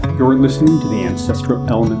You're listening to the Ancestral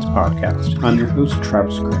Elements Podcast. I'm your host,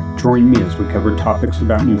 Travis Craig. Join me as we cover topics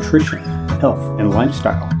about nutrition, health, and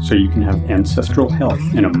lifestyle so you can have ancestral health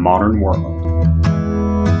in a modern world.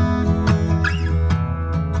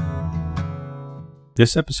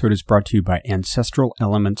 This episode is brought to you by Ancestral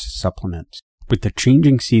Elements Supplements. With the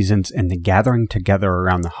changing seasons and the gathering together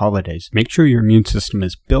around the holidays, make sure your immune system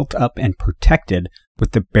is built up and protected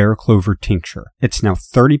with the Bear Clover Tincture. It's now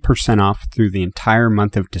 30% off through the entire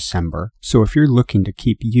month of December, so if you're looking to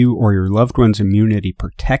keep you or your loved one's immunity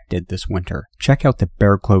protected this winter, check out the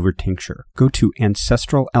Bear Clover Tincture. Go to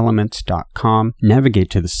ancestralelements.com, navigate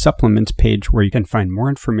to the supplements page where you can find more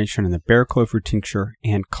information on the Bear Clover Tincture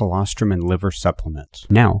and colostrum and liver supplements.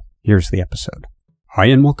 Now, here's the episode. Hi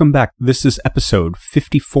and welcome back. This is episode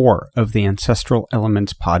 54 of the Ancestral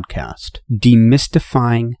Elements Podcast,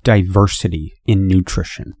 Demystifying Diversity in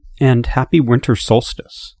Nutrition. And happy winter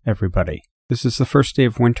solstice, everybody. This is the first day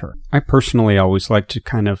of winter. I personally always like to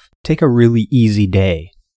kind of take a really easy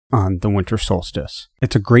day on the winter solstice.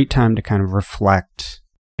 It's a great time to kind of reflect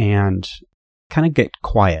and kind of get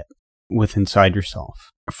quiet with inside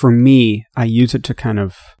yourself. For me, I use it to kind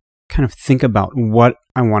of think about what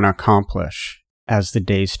I want to accomplish as the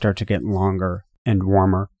days start to get longer and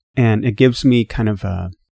warmer. And it gives me kind of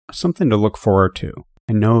something to look forward to.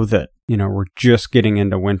 I know that, we're just getting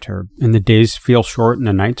into winter and the days feel short and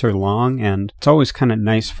the nights are long. And it's always kind of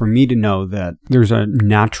nice for me to know that there's a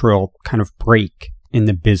natural kind of break in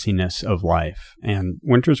the busyness of life. And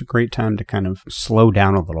winter's a great time to kind of slow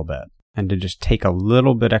down a little bit and to just take a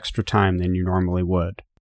little bit extra time than you normally would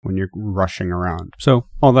when you're rushing around. So,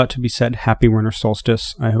 all that to be said, happy winter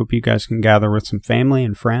solstice. I hope you guys can gather with some family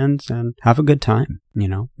and friends and have a good time,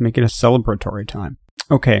 make it a celebratory time.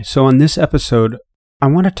 Okay, so on this episode, I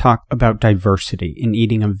want to talk about diversity in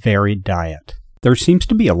eating a varied diet. There seems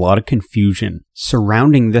to be a lot of confusion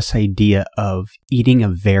surrounding this idea of eating a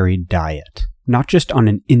varied diet, not just on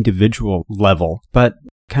an individual level, but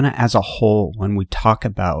kind of as a whole when we talk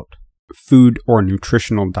about food or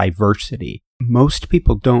nutritional diversity. Most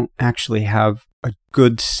people don't actually have a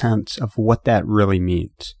good sense of what that really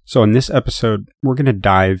means. So in this episode, we're going to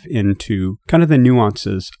dive into kind of the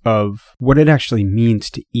nuances of what it actually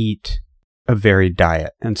means to eat a varied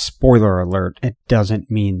diet. And spoiler alert, it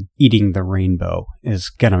doesn't mean eating the rainbow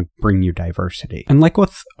is going to bring you diversity. And like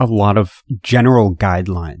with a lot of general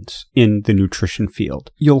guidelines in the nutrition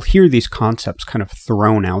field, you'll hear these concepts kind of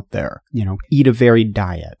thrown out there, eat a varied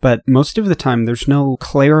diet. But most of the time, there's no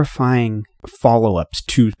clarifying follow-ups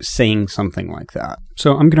to saying something like that.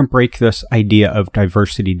 So I'm going to break this idea of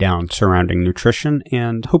diversity down surrounding nutrition,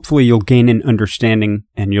 and hopefully you'll gain an understanding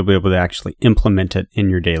and you'll be able to actually implement it in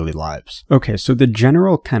your daily lives. Okay, so the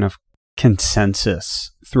general kind of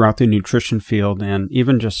consensus throughout the nutrition field and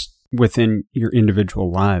even just within your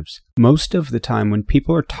individual lives, most of the time when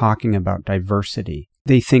people are talking about diversity,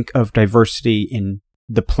 they think of diversity in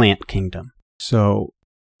the plant kingdom. So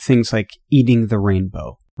things like eating the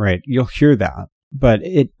rainbow. Right, you'll hear that, but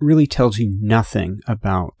it really tells you nothing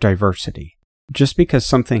about diversity. Just because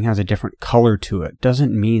something has a different color to it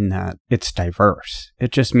doesn't mean that it's diverse.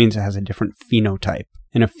 It just means it has a different phenotype.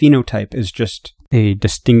 And a phenotype is just a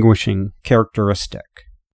distinguishing characteristic.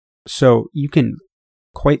 So you can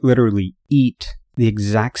quite literally eat the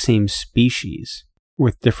exact same species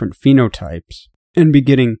with different phenotypes and be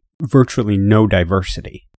getting virtually no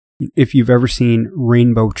diversity. If you've ever seen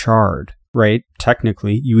rainbow chard, right?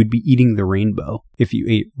 Technically, you would be eating the rainbow if you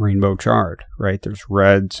ate rainbow chard, right? There's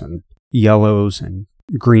reds and yellows and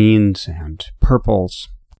greens and purples,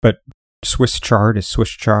 but Swiss chard is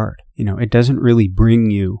Swiss chard. It doesn't really bring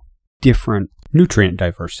you different nutrient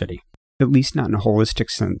diversity, at least not in a holistic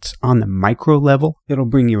sense. On the micro level, it'll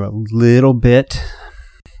bring you a little bit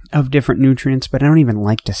of different nutrients, but I don't even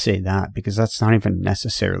like to say that because that's not even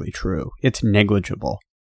necessarily true. It's negligible,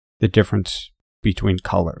 the difference between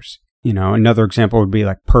colors. Another example would be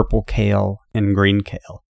like purple kale and green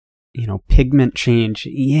kale. Pigment change,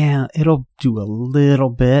 yeah, it'll do a little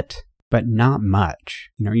bit, but not much.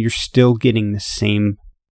 You're still getting the same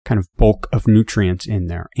kind of bulk of nutrients in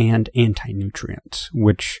there and anti-nutrients,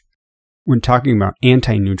 which when talking about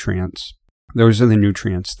anti-nutrients, those are the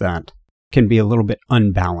nutrients that can be a little bit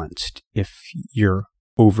unbalanced if you're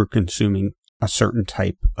over-consuming a certain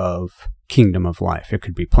type of kingdom of life. It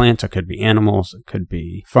could be plants, it could be animals, it could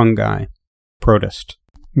be fungi, protist,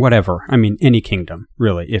 whatever. I mean, any kingdom,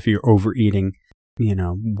 really. If you're overeating,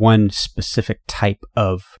 one specific type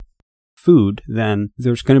of food, then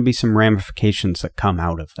there's going to be some ramifications that come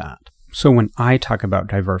out of that. So when I talk about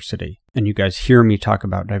diversity, and you guys hear me talk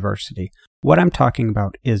about diversity, what I'm talking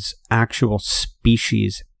about is actual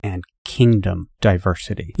species and kingdom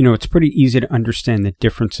diversity. It's pretty easy to understand the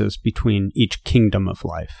differences between each kingdom of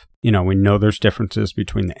life. We know there's differences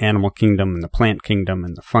between the animal kingdom and the plant kingdom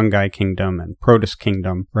and the fungi kingdom and protist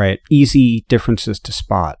kingdom, right? Easy differences to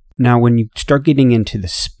spot. Now, when you start getting into the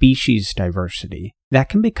species diversity, that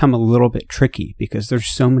can become a little bit tricky because there's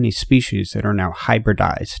so many species that are now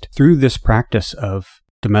hybridized. Through this practice of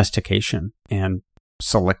domestication and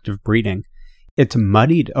selective breeding, it's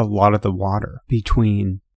muddied a lot of the water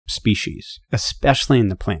between species, especially in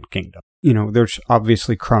the plant kingdom. There's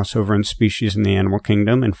obviously crossover in species in the animal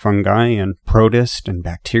kingdom and fungi and protist and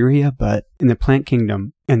bacteria, but in the plant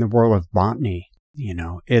kingdom and the world of botany,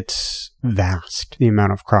 it's vast, the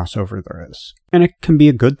amount of crossover there is. And it can be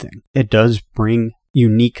a good thing. It does bring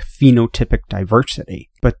unique phenotypic diversity,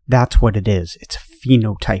 but that's what it is. It's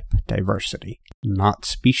phenotype diversity, not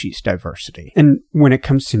species diversity. And when it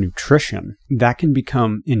comes to nutrition, that can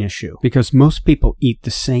become an issue because most people eat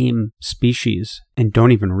the same species and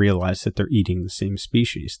don't even realize that they're eating the same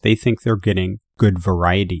species. They think they're getting good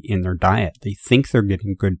variety in their diet. They think they're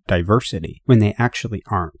getting good diversity when they actually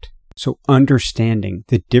aren't. So understanding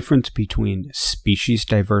the difference between species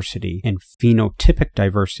diversity and phenotypic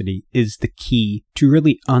diversity is the key to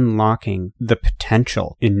really unlocking the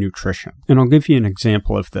potential in nutrition. And I'll give you an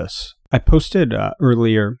example of this. I posted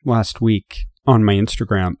earlier last week on my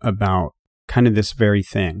Instagram about kind of this very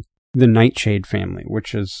thing, the nightshade family,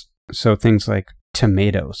 which is so things like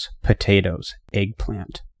tomatoes, potatoes,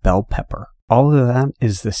 eggplant, bell pepper. All of that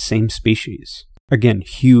is the same species. Again,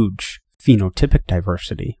 huge phenotypic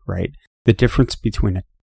diversity, right? The difference between a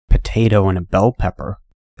potato and a bell pepper,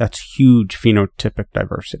 that's huge phenotypic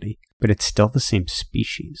diversity, but it's still the same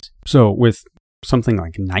species. So with something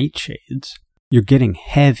like nightshades, you're getting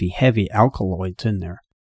heavy alkaloids in there.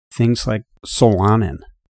 Things like solanin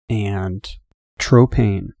and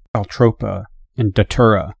tropane, altropa, and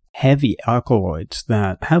datura, heavy alkaloids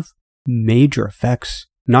that have major effects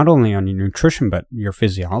not only on your nutrition, but your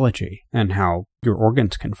physiology and how your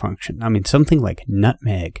organs can function. Something like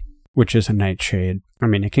nutmeg, which is a nightshade,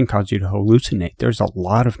 it can cause you to hallucinate. There's a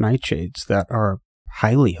lot of nightshades that are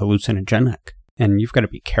highly hallucinogenic, and you've got to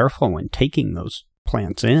be careful when taking those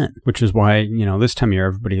plants in, which is why, this time of year,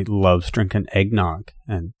 everybody loves drinking eggnog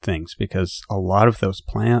and things because a lot of those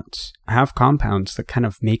plants have compounds that kind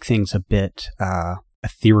of make things a bit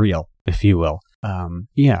ethereal, if you will. And,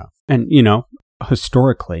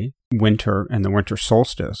 historically, winter and the winter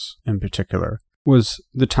solstice in particular was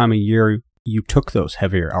the time of year you took those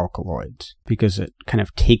heavier alkaloids because it kind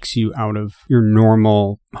of takes you out of your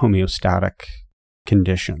normal homeostatic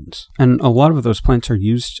conditions. And a lot of those plants are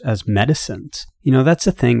used as medicines. That's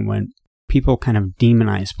the thing when people kind of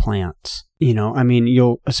demonize plants.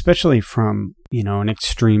 You'll, especially from, an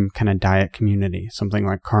extreme kind of diet community, something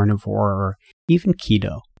like carnivore or even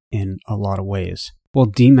keto in a lot of ways, will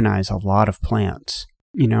demonize a lot of plants.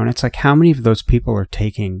 And it's like, how many of those people are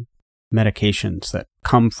taking medications that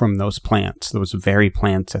come from those plants, those very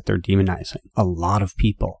plants that they're demonizing? A lot of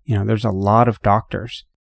people. There's a lot of doctors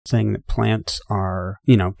saying that plants are,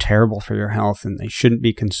 terrible for your health and they shouldn't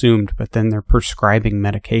be consumed, but then they're prescribing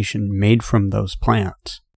medication made from those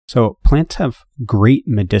plants. So plants have great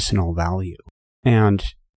medicinal value. And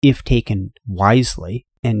if taken wisely,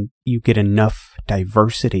 and you get enough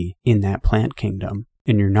diversity in that plant kingdom,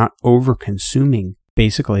 and you're not over-consuming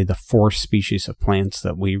basically the 4 species of plants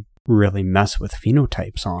that we really mess with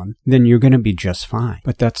phenotypes on, then you're going to be just fine.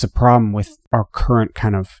 But that's the problem with our current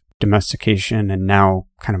kind of domestication and now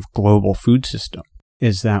kind of global food system,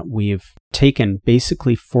 is that we've taken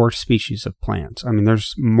basically 4 species of plants.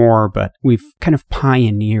 There's more, but we've kind of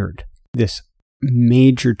pioneered this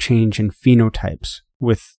major change in phenotypes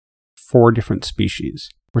with 4 different species,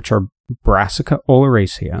 which are Brassica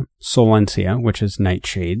oleracea, Solensia, which is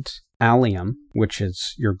nightshades, Allium, which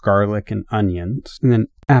is your garlic and onions, and then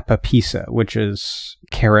Apophysa, which is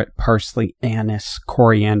carrot, parsley, anise,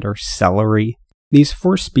 coriander, celery. These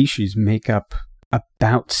 4 species make up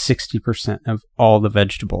about 60% of all the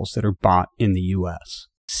vegetables that are bought in the U.S.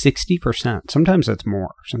 60%. Sometimes it's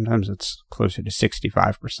more. Sometimes it's closer to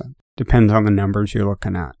 65%. Depends on the numbers you're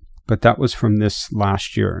looking at. But that was from this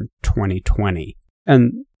last year in 2020.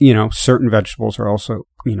 And, certain vegetables are also,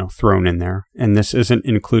 thrown in there. And this isn't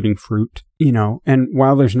including fruit, And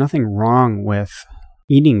while there's nothing wrong with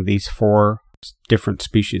eating these 4 different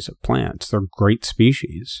species of plants, they're great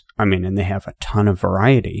species. And they have a ton of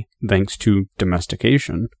variety thanks to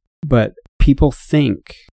domestication. But people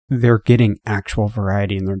think they're getting actual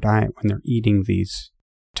variety in their diet when they're eating these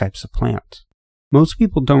types of plants. Most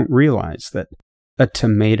people don't realize that a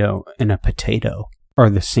tomato and a potato are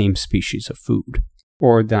the same species of food,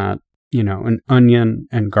 or that an onion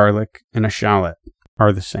and garlic and a shallot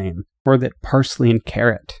are the same, or that parsley and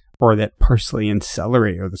carrot, or that parsley and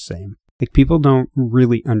celery are the same. Like, people don't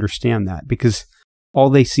really understand that because all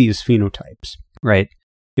they see is phenotypes, right?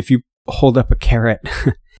 If you hold up a carrot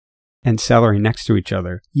and celery next to each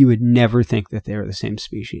other, you would never think that they're the same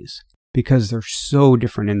species because they're so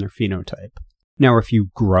different in their phenotype. Now, if you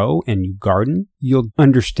grow and you garden, you'll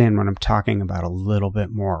understand what I'm talking about a little bit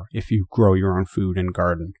more if you grow your own food and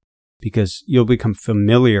garden, because you'll become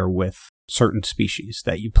familiar with certain species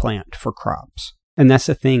that you plant for crops. And that's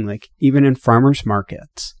the thing, like, even in farmers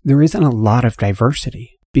markets, there isn't a lot of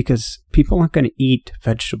diversity because people aren't going to eat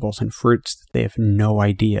vegetables and fruits that they have no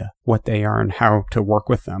idea what they are and how to work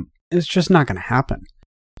with them. It's just not going to happen.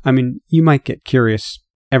 I mean, you might get curious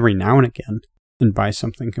every now and again and buy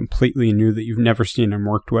something completely new that you've never seen and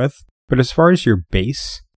worked with. But as far as your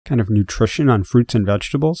base kind of nutrition on fruits and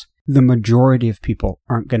vegetables, the majority of people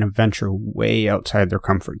aren't going to venture way outside their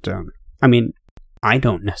comfort zone. I mean, I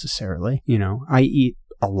don't necessarily, I eat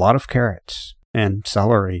a lot of carrots and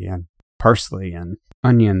celery and parsley and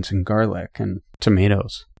onions and garlic and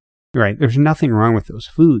tomatoes, right? There's nothing wrong with those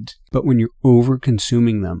foods. But when you're over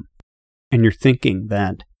consuming them and you're thinking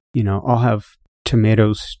that, I'll have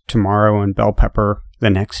tomatoes tomorrow and bell pepper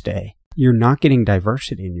the next day, you're not getting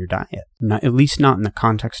diversity in your diet, at least not in the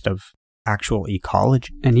context of actual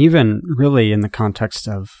ecology, and even really in the context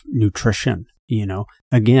of nutrition.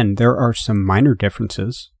 Again, there are some minor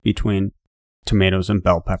differences between tomatoes and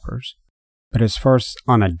bell peppers, but as far as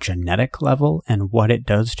on a genetic level and what it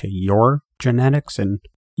does to your genetics and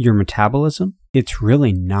your metabolism, it's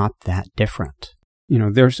really not that different.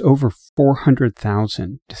 There's over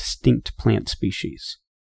 400,000 distinct plant species,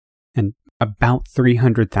 and about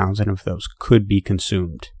 300,000 of those could be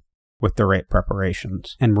consumed with the right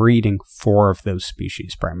preparations. And we're eating 4 of those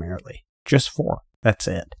species primarily. Just 4. That's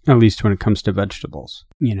it. At least when it comes to vegetables.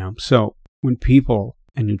 So when people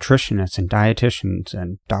and nutritionists and dietitians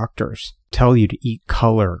and doctors tell you to eat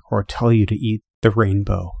color or tell you to eat the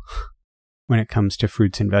rainbow, when it comes to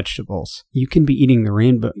fruits and vegetables, you can be eating the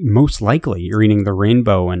rainbow. Most likely you're eating the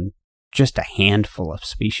rainbow and just a handful of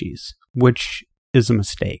species, which is a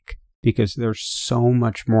mistake because there's so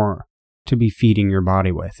much more to be feeding your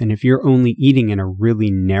body with. And if you're only eating in a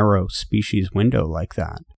really narrow species window like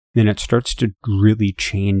that, then it starts to really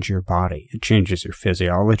change your body. It changes your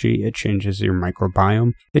physiology. It changes your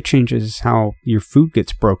microbiome. It changes how your food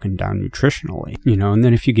gets broken down nutritionally, and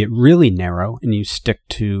then if you get really narrow and you stick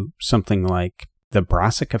to something like the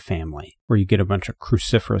brassica family, where you get a bunch of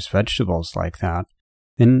cruciferous vegetables like that,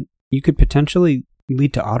 then you could potentially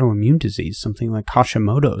lead to autoimmune disease, something like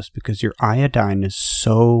Hashimoto's, because your iodine is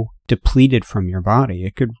so depleted from your body.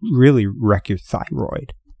 It could really wreck your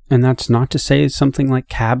thyroid. And that's not to say something like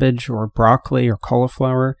cabbage or broccoli or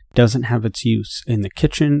cauliflower doesn't have its use in the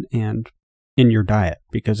kitchen and in your diet,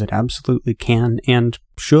 because it absolutely can and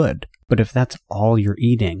should. But if that's all you're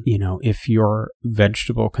eating, if your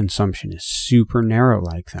vegetable consumption is super narrow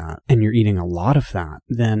like that and you're eating a lot of that,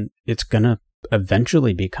 then it's going to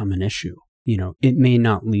eventually become an issue. It may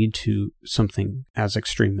not lead to something as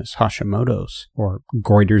extreme as Hashimoto's or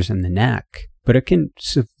goiters in the neck, but it can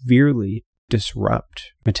severely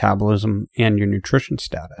disrupt metabolism and your nutrition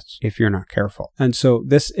status if you're not careful. And so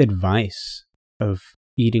this advice of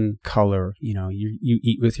eating color, you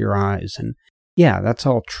eat with your eyes, and yeah, that's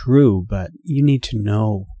all true, but you need to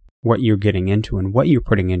know what you're getting into and what you're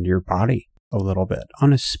putting into your body a little bit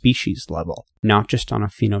on a species level, not just on a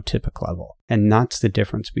phenotypic level. And that's the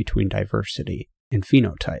difference between diversity and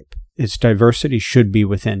phenotype. Its diversity should be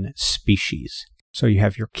within species. So you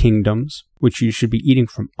have your kingdoms, which you should be eating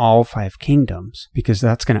from all 5 kingdoms, because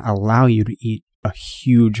that's going to allow you to eat a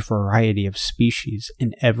huge variety of species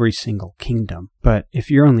in every single kingdom. But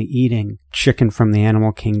if you're only eating chicken from the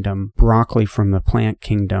animal kingdom, broccoli from the plant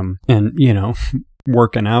kingdom, and,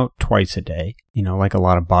 working out twice a day, like a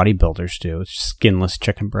lot of bodybuilders do, skinless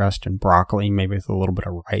chicken breast and broccoli, maybe with a little bit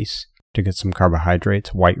of rice to get some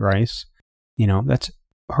carbohydrates, white rice, that's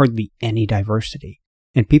hardly any diversity.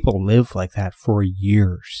 And people live like that for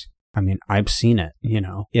years. I mean, I've seen it,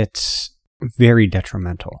 it's very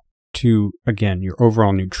detrimental to, again, your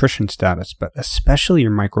overall nutrition status, but especially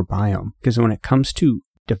your microbiome. Because when it comes to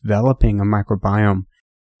developing a microbiome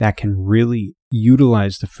that can really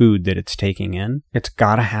utilize the food that it's taking in, it's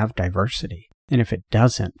got to have diversity. And if it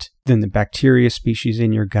doesn't, then the bacteria species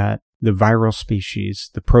in your gut, the viral species,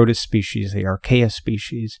 the protist species, the archaea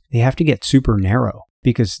species, they have to get super narrow,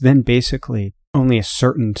 because then basically only a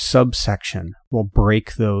certain subsection will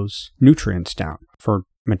break those nutrients down for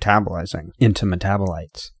metabolizing into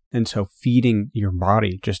metabolites. And so feeding your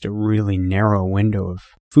body just a really narrow window of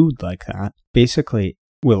food like that basically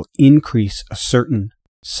will increase a certain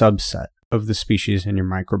subset of the species in your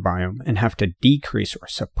microbiome and have to decrease or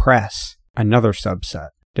suppress another subset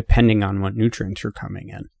depending on what nutrients are coming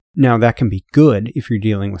in. Now, that can be good if you're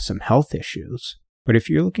dealing with some health issues, but if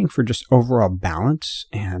you're looking for just overall balance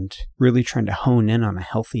and really trying to hone in on a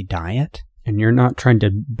healthy diet, and you're not trying to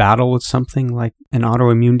battle with something like an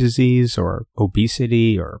autoimmune disease or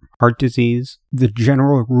obesity or heart disease, the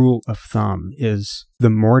general rule of thumb is the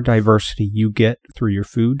more diversity you get through your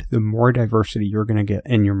food, the more diversity you're going to get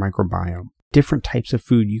in your microbiome. Different types of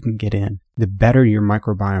food you can get in, the better your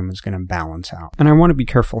microbiome is going to balance out. And I want to be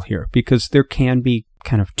careful here because there can be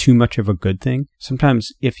kind of too much of a good thing.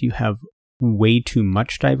 Sometimes if you have way too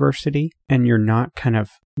much diversity and you're not kind of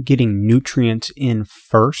getting nutrients in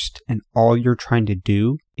first and all you're trying to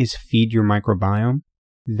do is feed your microbiome,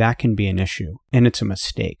 that can be an issue and it's a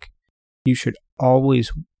mistake. You should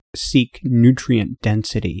always seek nutrient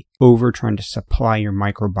density over trying to supply your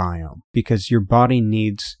microbiome because your body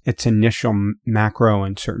needs its initial macro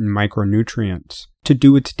and certain micronutrients to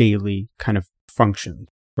do its daily kind of function,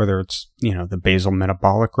 whether it's, the basal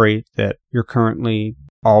metabolic rate that you're currently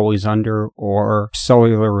always under or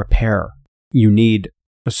cellular repair. You need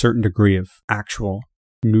a certain degree of actual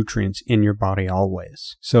nutrients in your body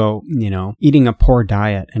always. So, eating a poor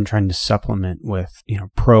diet and trying to supplement with,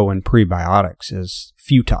 pro and prebiotics is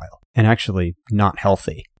futile and actually not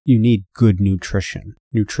healthy. You need good nutrition.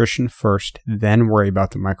 Nutrition first, then worry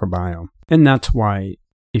about the microbiome. And that's why,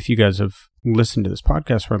 if you guys have listened to this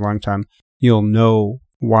podcast for a long time, you'll know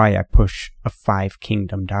why I push a 5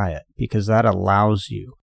 kingdom diet, because that allows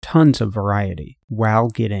you tons of variety while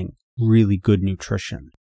getting really good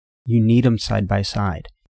nutrition. You need them side by side.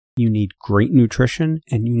 You need great nutrition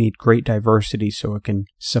and you need great diversity so it can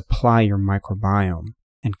supply your microbiome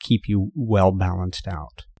and keep you well balanced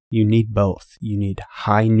out. You need both. You need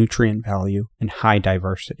high nutrient value and high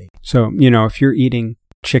diversity. So, if you're eating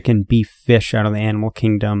chicken, beef, fish out of the animal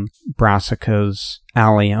kingdom, brassicas,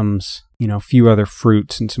 alliums, a few other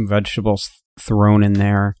fruits and some vegetables thrown in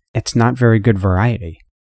there, it's not very good variety.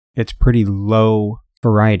 It's pretty low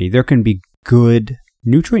variety. There can be good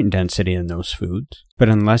nutrient density in those foods, but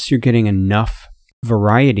unless you're getting enough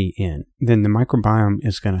variety in, then the microbiome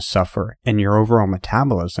is going to suffer and your overall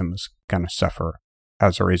metabolism is going to suffer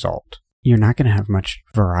as a result. You're not going to have much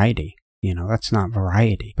variety. That's not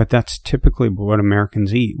variety, but that's typically what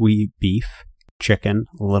Americans eat. We eat beef, chicken,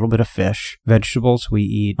 a little bit of fish, vegetables. We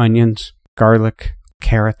eat onions, garlic,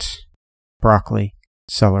 carrots, broccoli,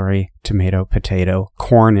 celery, tomato, potato.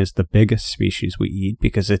 Corn is the biggest species we eat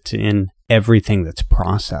because it's in everything that's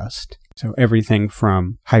processed. So everything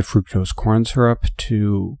from high fructose corn syrup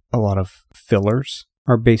to a lot of fillers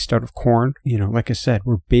are based out of corn. Like I said,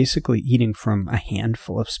 we're basically eating from a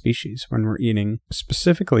handful of species when we're eating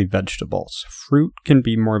specifically vegetables. Fruit can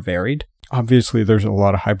be more varied. Obviously, there's a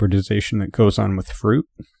lot of hybridization that goes on with fruit,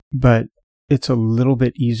 but it's a little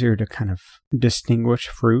bit easier to kind of distinguish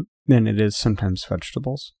fruit than it is sometimes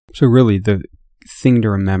vegetables. So really, the thing to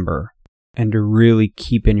remember and to really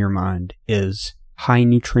keep in your mind is high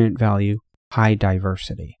nutrient value, high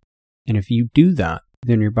diversity. And if you do that,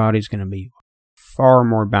 then your body's going to be far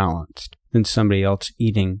more balanced than somebody else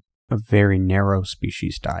eating a very narrow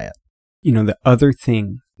species diet. The other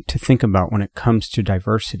thing to think about when it comes to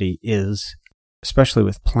diversity is, especially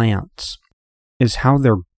with plants, is how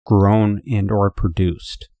they're grown and or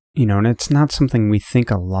produced. And it's not something we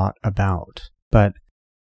think a lot about, but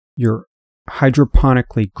your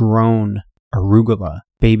hydroponically grown arugula,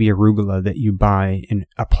 baby arugula that you buy in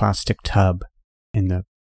a plastic tub in the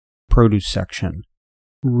produce section,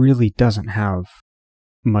 really doesn't have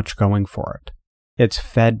much going for it. It's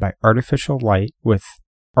fed by artificial light with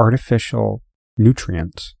artificial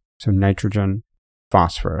nutrients, so nitrogen,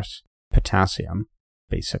 phosphorus, potassium,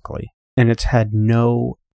 basically. And it's had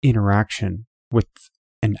no interaction with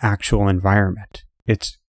an actual environment.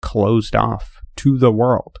 It's closed off to the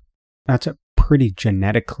world. That's a pretty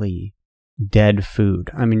genetically dead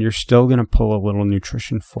food. You're still going to pull a little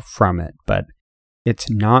nutrition from it, but it's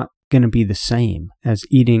not going to be the same as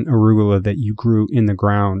eating arugula that you grew in the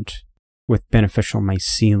ground with beneficial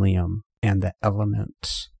mycelium and the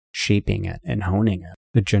elements shaping it and honing it.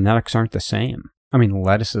 The genetics aren't the same.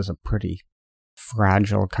 Lettuce is a pretty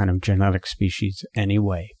fragile kind of genetic species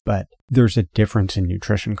anyway, but there's a difference in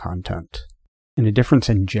nutrition content and a difference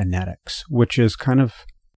in genetics, which is kind of,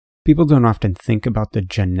 people don't often think about the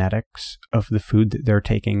genetics of the food that they're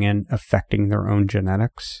taking in affecting their own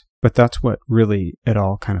genetics. But that's what really it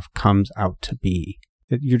all kind of comes out to be.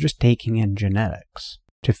 That you're just taking in genetics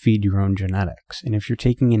to feed your own genetics. And if you're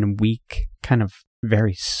taking in weak, kind of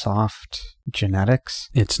very soft genetics,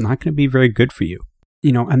 it's not going to be very good for you.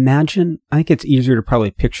 Imagine, I think it's easier to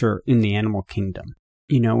probably picture in the animal kingdom.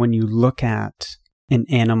 When you look at an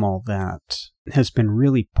animal that has been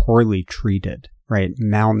really poorly treated, right?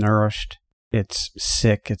 Malnourished, it's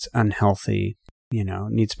sick, it's unhealthy,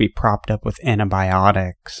 needs to be propped up with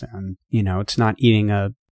antibiotics, and, it's not eating a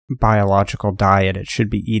biological diet it should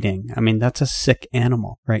be eating. I mean, that's a sick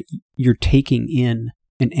animal, right? You're taking in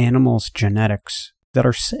an animal's genetics that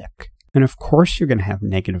are sick. And of course you're going to have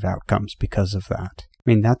negative outcomes because of that. I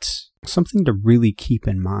mean, that's something to really keep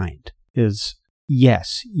in mind is,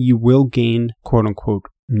 yes, you will gain quote unquote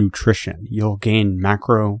nutrition. You'll gain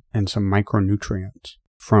macro and some micronutrients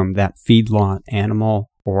from that feedlot animal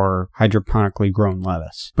or hydroponically grown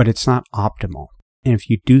lettuce, but it's not optimal. And if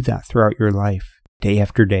you do that throughout your life, day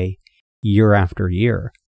after day, year after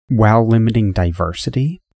year, while limiting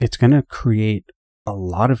diversity, it's going to create a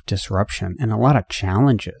lot of disruption and a lot of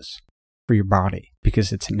challenges for your body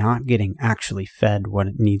because it's not getting actually fed what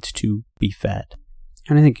it needs to be fed.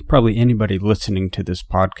 And I think probably anybody listening to this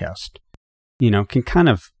podcast, can kind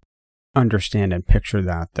of understand and picture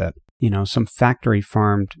that, some factory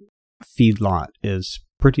farmed feedlot is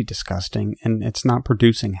pretty disgusting and it's not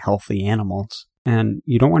producing healthy animals. And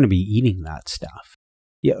you don't want to be eating that stuff.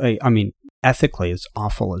 Yeah, I mean, ethically it's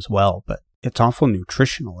awful as well, but it's awful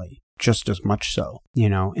nutritionally just as much so,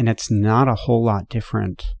 and it's not a whole lot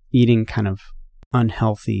different eating kind of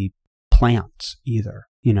unhealthy plants either.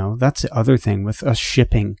 That's the other thing with us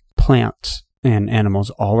shipping plants and animals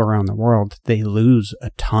all around the world. They lose a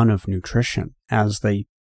ton of nutrition as they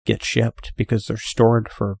get shipped because they're stored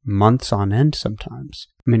for months on end sometimes.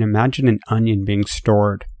 I mean, imagine an onion being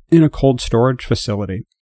stored in a cold storage facility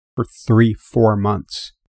for 3-4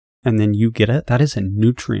 months, and then you get it. That is a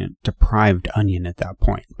nutrient-deprived onion at that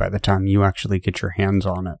point by the time you actually get your hands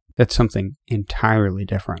on it. That's something entirely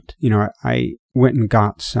different. I went and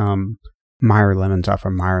got some Meyer lemons off a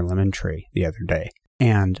Meyer lemon tree the other day,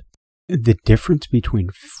 and the difference between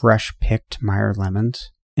fresh-picked Meyer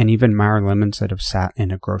lemons and even Meyer lemons that have sat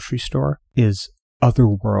in a grocery store is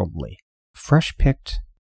otherworldly. Fresh-picked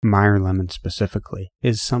Meyer lemon specifically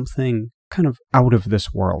is something kind of out of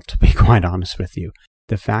this world, to be quite honest with you.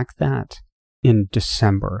 The fact that in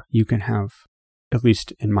December you can have, at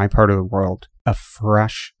least in my part of the world, a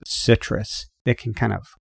fresh citrus that can kind of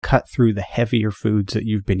cut through the heavier foods that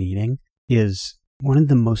you've been eating is one of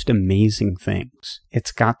the most amazing things.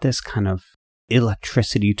 It's got this kind of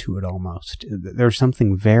electricity to it almost. There's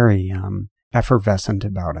something very effervescent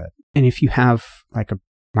about it. And if you have like a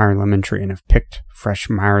Meyer lemon tree and have picked fresh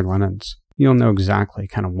Meyer lemons, you'll know exactly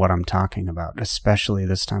kind of what I'm talking about, especially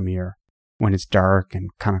this time of year when it's dark and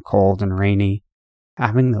kind of cold and rainy.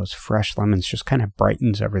 Having those fresh lemons just kind of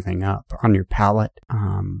brightens everything up on your palate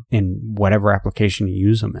in whatever application you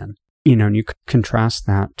use them in. And you could contrast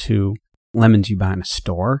that to lemons you buy in a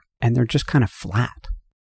store, and they're just kind of flat.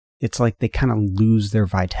 It's like they kind of lose their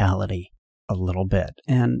vitality a little bit,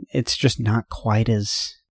 and it's just not quite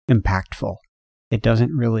as impactful. It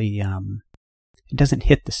doesn't really, it doesn't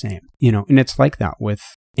hit the same, and it's like that with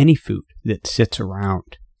any food that sits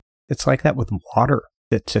around. It's like that with water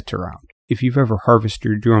that sits around. If you've ever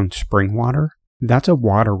harvested your own spring water, that's a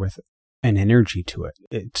water with an energy to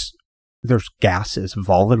it. There's gases,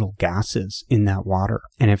 volatile gases in that water.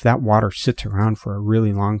 And if that water sits around for a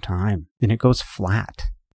really long time, then it goes flat.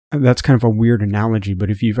 That's kind of a weird analogy,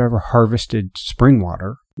 but if you've ever harvested spring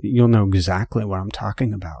water, you'll know exactly what I'm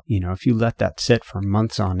talking about. If you let that sit for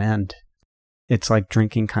months on end, it's like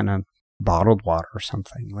drinking kind of bottled water or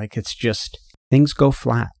something. Like it's just, things go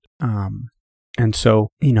flat. And so,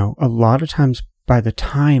 a lot of times by the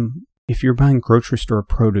time, if you're buying grocery store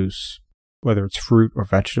produce, whether it's fruit or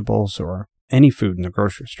vegetables or any food in the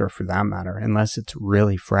grocery store for that matter, unless it's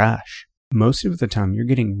really fresh, most of the time you're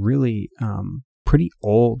getting really pretty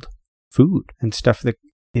old food and stuff that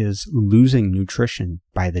is losing nutrition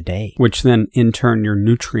by the day, which then in turn your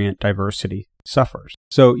nutrient diversity suffers.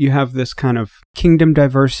 So you have this kind of kingdom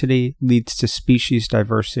diversity leads to species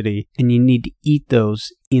diversity, and you need to eat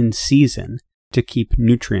those in season to keep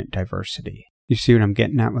nutrient diversity. You see what I'm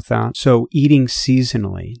getting at with that? So eating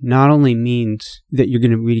seasonally not only means that you're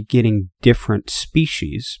going to be getting different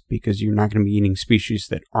species, because you're not going to be eating species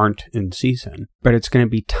that aren't in season, but it's going to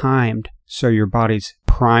be timed so your body's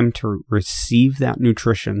primed to receive that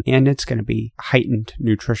nutrition, and it's going to be heightened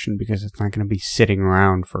nutrition because it's not going to be sitting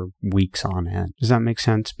around for weeks on end. Does that make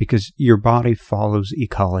sense? Because your body follows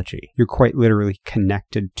ecology. You're quite literally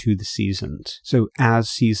connected to the seasons. So as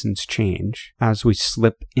seasons change, as we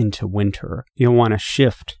slip into winter, you'll want to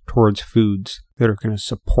shift towards foods that are going to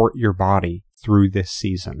support your body through this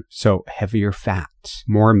season. So heavier fats,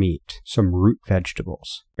 more meat, some root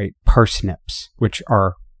vegetables, right? Parsnips, which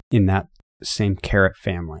are in that same carrot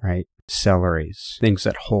family, right? Celeries, things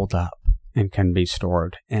that hold up and can be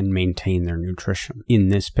stored and maintain their nutrition in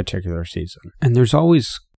this particular season. And there's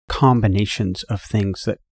always combinations of things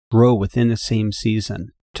that grow within the same season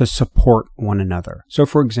to support one another. So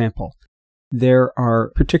for example, there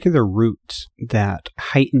are particular roots that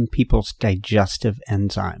heighten people's digestive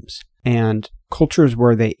enzymes, and cultures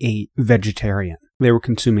where they ate vegetarian. They were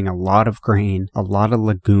consuming a lot of grain, a lot of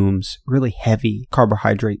legumes, really heavy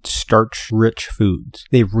carbohydrate, starch-rich foods.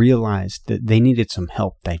 They realized that they needed some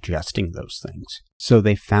help digesting those things. So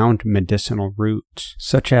they found medicinal roots,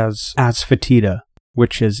 such as asafoetida,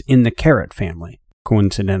 which is in the carrot family,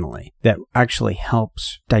 coincidentally, that actually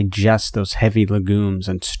helps digest those heavy legumes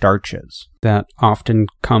and starches that often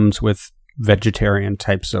comes with vegetarian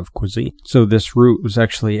types of cuisine. So this root was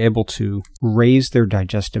actually able to raise their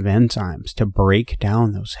digestive enzymes to break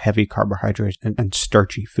down those heavy carbohydrates and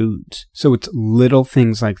starchy foods. So it's little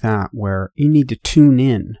things like that where you need to tune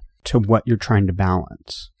in to what you're trying to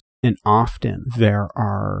balance. And often there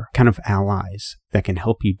are kind of allies that can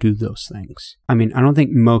help you do those things. I mean, I don't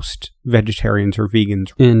think most vegetarians or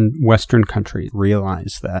vegans in Western countries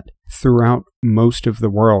realize that throughout most of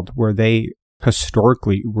the world where they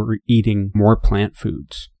historically were eating more plant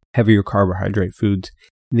foods, heavier carbohydrate foods,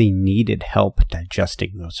 they needed help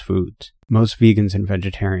digesting those foods. Most vegans and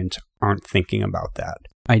vegetarians aren't thinking about that.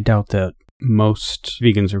 I doubt that most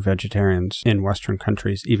vegans or vegetarians in Western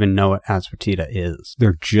countries even know what asafoetida is.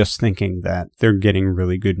 They're just thinking that they're getting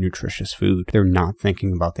really good nutritious food. They're not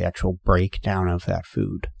thinking about the actual breakdown of that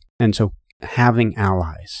food. And so having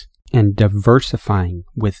allies and diversifying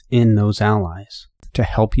within those allies to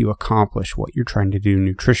help you accomplish what you're trying to do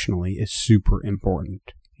nutritionally is super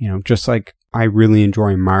important. You know, just like I really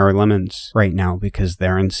enjoy Meyer lemons right now because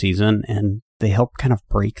they're in season and they help kind of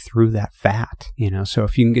break through that fat, you know. So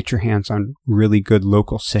if you can get your hands on really good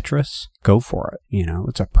local citrus, go for it. You know,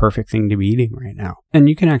 it's a perfect thing to be eating right now. And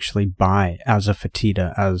you can actually buy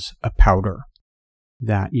asafoetida as a powder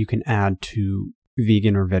that you can add to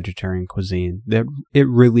vegan or vegetarian cuisine. That it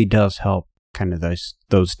really does help kind of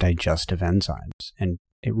those digestive enzymes, and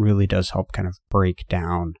it really does help kind of break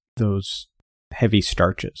down those heavy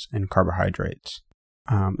starches and carbohydrates.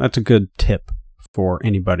 That's a good tip for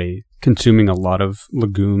anybody consuming a lot of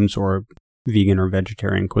legumes or vegan or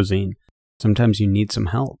vegetarian cuisine. Sometimes you need some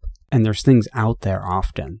help, and there's things out there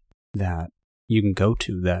often that you can go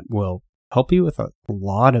to that will help you with a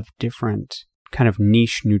lot of different kind of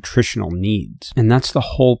niche nutritional needs. And that's the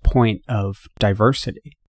whole point of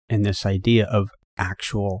diversity and this idea of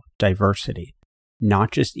actual diversity,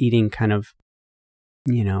 not just eating kind of,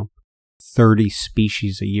 30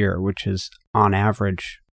 species a year, which is on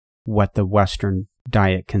average what the Western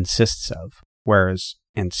diet consists of, whereas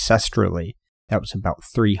ancestrally that was about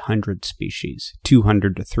 300 species,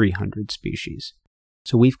 200 to 300 species.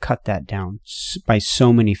 So we've cut that down by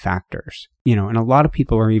so many factors, and a lot of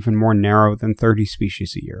people are even more narrow than 30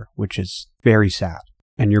 species a year, which is very sad.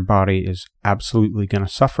 And your body is absolutely going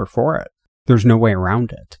to suffer for it. There's no way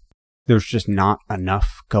around it. There's just not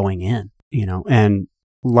enough going in, and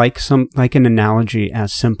like an analogy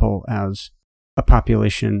as simple as a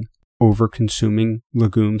population over-consuming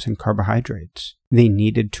legumes and carbohydrates. They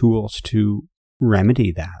needed tools to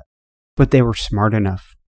remedy that, but they were smart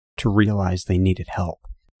enough to realize they needed help.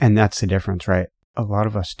 And that's the difference, right? A lot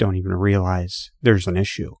of us don't even realize there's an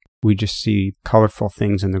issue. We just see colorful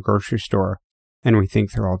things in the grocery store and we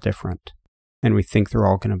think they're all different. And we think they're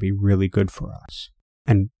all going to be really good for us.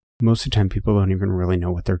 And most of the time people don't even really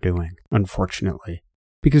know what they're doing, unfortunately.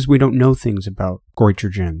 Because we don't know things about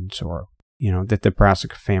goitrogens or, that the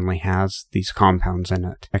brassica family has these compounds in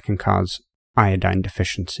it that can cause iodine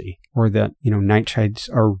deficiency. Or that, nightshades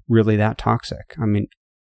are really that toxic. I mean,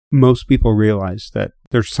 most people realize that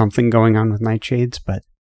there's something going on with nightshades, but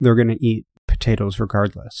they're going to eat potatoes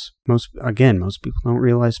regardless. Most people don't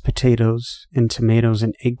realize potatoes and tomatoes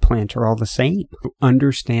and eggplant are all the same.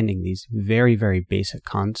 Understanding these very, very basic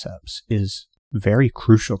concepts is very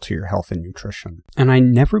crucial to your health and nutrition. And I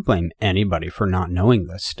never blame anybody for not knowing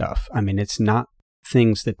this stuff. I mean, it's not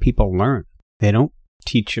things that people learn. They don't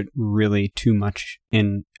teach it really too much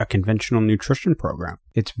in a conventional nutrition program.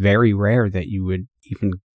 It's very rare that you would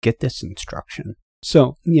even get this instruction.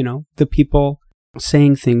 So, the people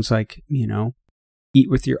saying things like, eat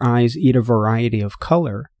with your eyes, eat a variety of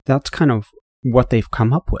color, that's kind of what they've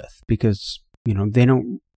come up with because,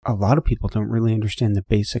 a lot of people don't really understand the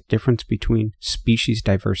basic difference between species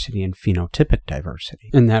diversity and phenotypic diversity.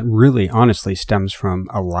 And that really honestly stems from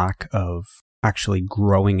a lack of actually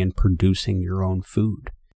growing and producing your own food.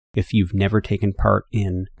 If you've never taken part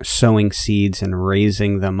in sowing seeds and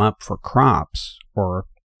raising them up for crops or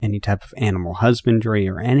any type of animal husbandry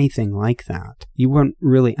or anything like that, you won't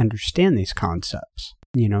really understand these concepts.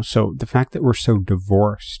 So the fact that we're so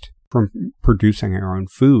divorced from producing our own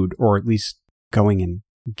food, or at least going and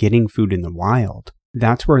getting food in the wild,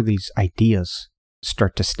 that's where these ideas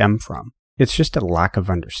start to stem from. It's just a lack of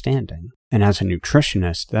understanding. And as a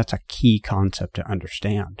nutritionist, that's a key concept to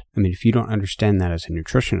understand. I mean, if you don't understand that as a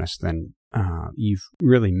nutritionist, then you've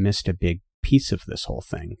really missed a big piece of this whole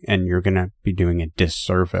thing, and you're going to be doing a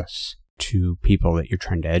disservice to people that you're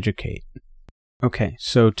trying to educate. Okay,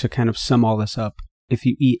 so to kind of sum all this up, if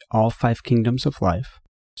you eat all 5 kingdoms of life,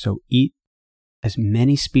 so eat as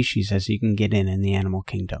many species as you can get in the animal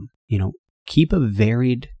kingdom. Keep a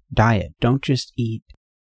varied diet. Don't just eat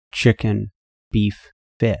chicken, beef,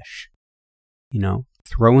 fish.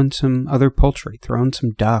 Throw in some other poultry. Throw in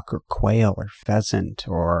some duck or quail or pheasant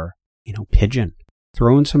or, pigeon.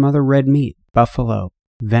 Throw in some other red meat, buffalo,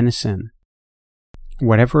 venison,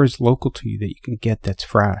 whatever is local to you that you can get that's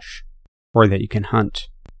fresh or that you can hunt.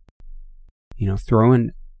 Throw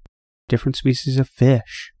in different species of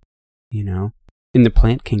fish, In the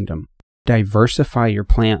plant kingdom, diversify your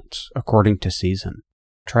plants according to season.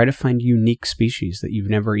 Try to find unique species that you've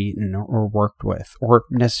never eaten or worked with or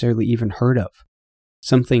necessarily even heard of.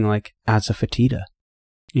 Something like Asafoetida.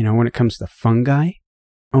 When it comes to fungi,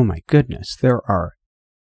 oh my goodness, there are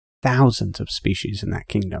thousands of species in that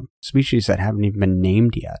kingdom. Species that haven't even been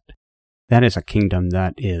named yet. That is a kingdom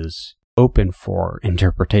that is open for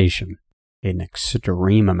interpretation. An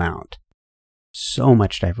extreme amount. So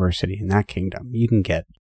much diversity in that kingdom. You can get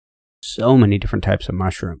so many different types of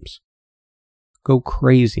mushrooms. Go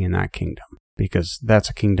crazy in that kingdom, because that's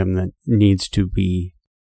a kingdom that needs to be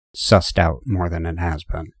sussed out more than it has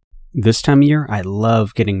been. This time of year, I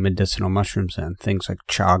love getting medicinal mushrooms in, things like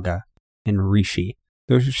chaga and reishi.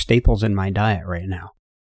 Those are staples in my diet right now.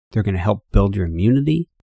 They're going to help build your immunity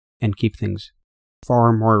and keep things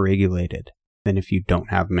far more regulated than if you don't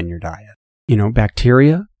have them in your diet.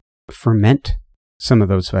 Bacteria ferment some of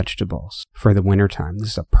those vegetables for the wintertime. This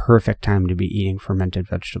is a perfect time to be eating fermented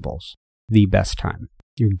vegetables. The best time.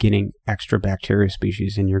 You're getting extra bacteria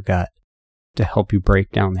species in your gut to help you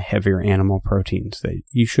break down the heavier animal proteins that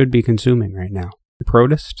you should be consuming right now.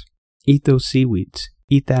 Protist, eat those seaweeds.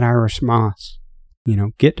 Eat that Irish moss.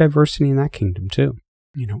 Get diversity in that kingdom too.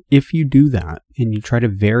 If you do that and you try to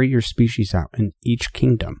vary your species out in each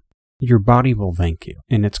kingdom, your body will thank you,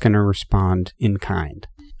 and it's going to respond in kind.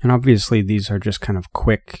 And obviously, these are just kind of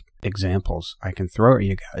quick examples I can throw at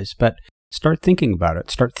you guys, but start thinking about it.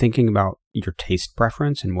 Start thinking about your taste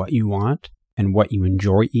preference and what you want and what you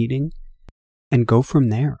enjoy eating, and go from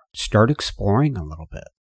there. Start exploring a little bit.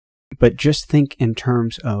 But just think in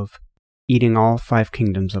terms of eating all 5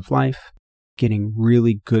 kingdoms of life, getting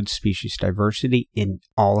really good species diversity in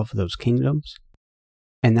all of those kingdoms,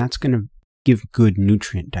 and that's going to give good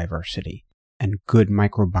nutrient diversity and good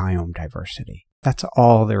microbiome diversity. That's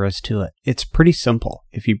all there is to it. It's pretty simple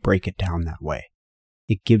if you break it down that way.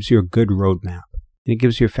 It gives you a good roadmap, and it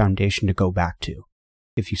gives you a foundation to go back to.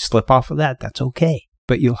 If you slip off of that, that's okay.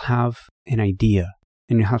 But you'll have an idea,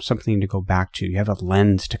 and you'll have something to go back to. You have a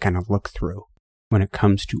lens to kind of look through when it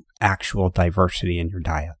comes to actual diversity in your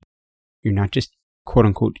diet. You're not just,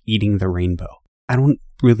 quote-unquote, eating the rainbow. I don't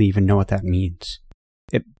really even know what that means.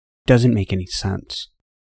 It doesn't make any sense.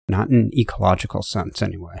 Not in an ecological sense,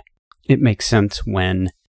 anyway. It makes sense when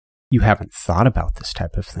you haven't thought about this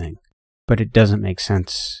type of thing, but it doesn't make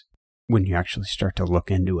sense when you actually start to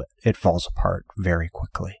look into it. It falls apart very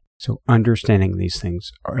quickly. So understanding these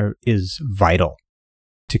things is vital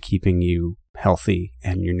to keeping you healthy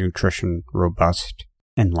and your nutrition robust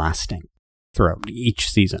and lasting throughout each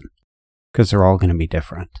season, because they're all going to be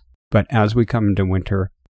different. But as we come into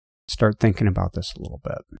winter, start thinking about this a little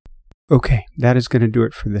bit. Okay, that is going to do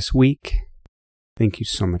it for this week. Thank you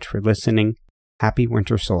so much for listening. Happy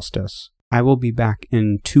winter solstice. I will be back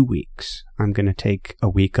in 2 weeks. I'm going to take a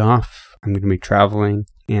week off. I'm going to be traveling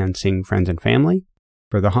and seeing friends and family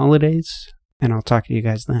for the holidays, and I'll talk to you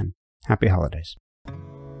guys then. Happy holidays.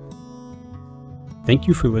 Thank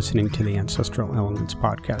you for listening to the Ancestral Elements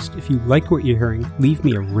podcast. If you like what you're hearing, leave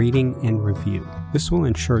me a rating and review. This will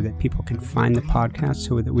ensure that people can find the podcast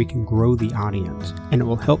so that we can grow the audience, and it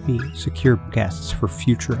will help me secure guests for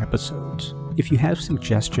future episodes. If you have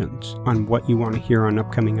suggestions on what you want to hear on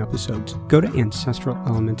upcoming episodes, go to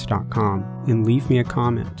ancestralelements.com and leave me a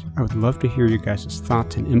comment. I would love to hear you guys'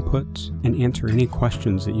 thoughts and inputs and answer any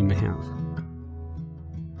questions that you may have.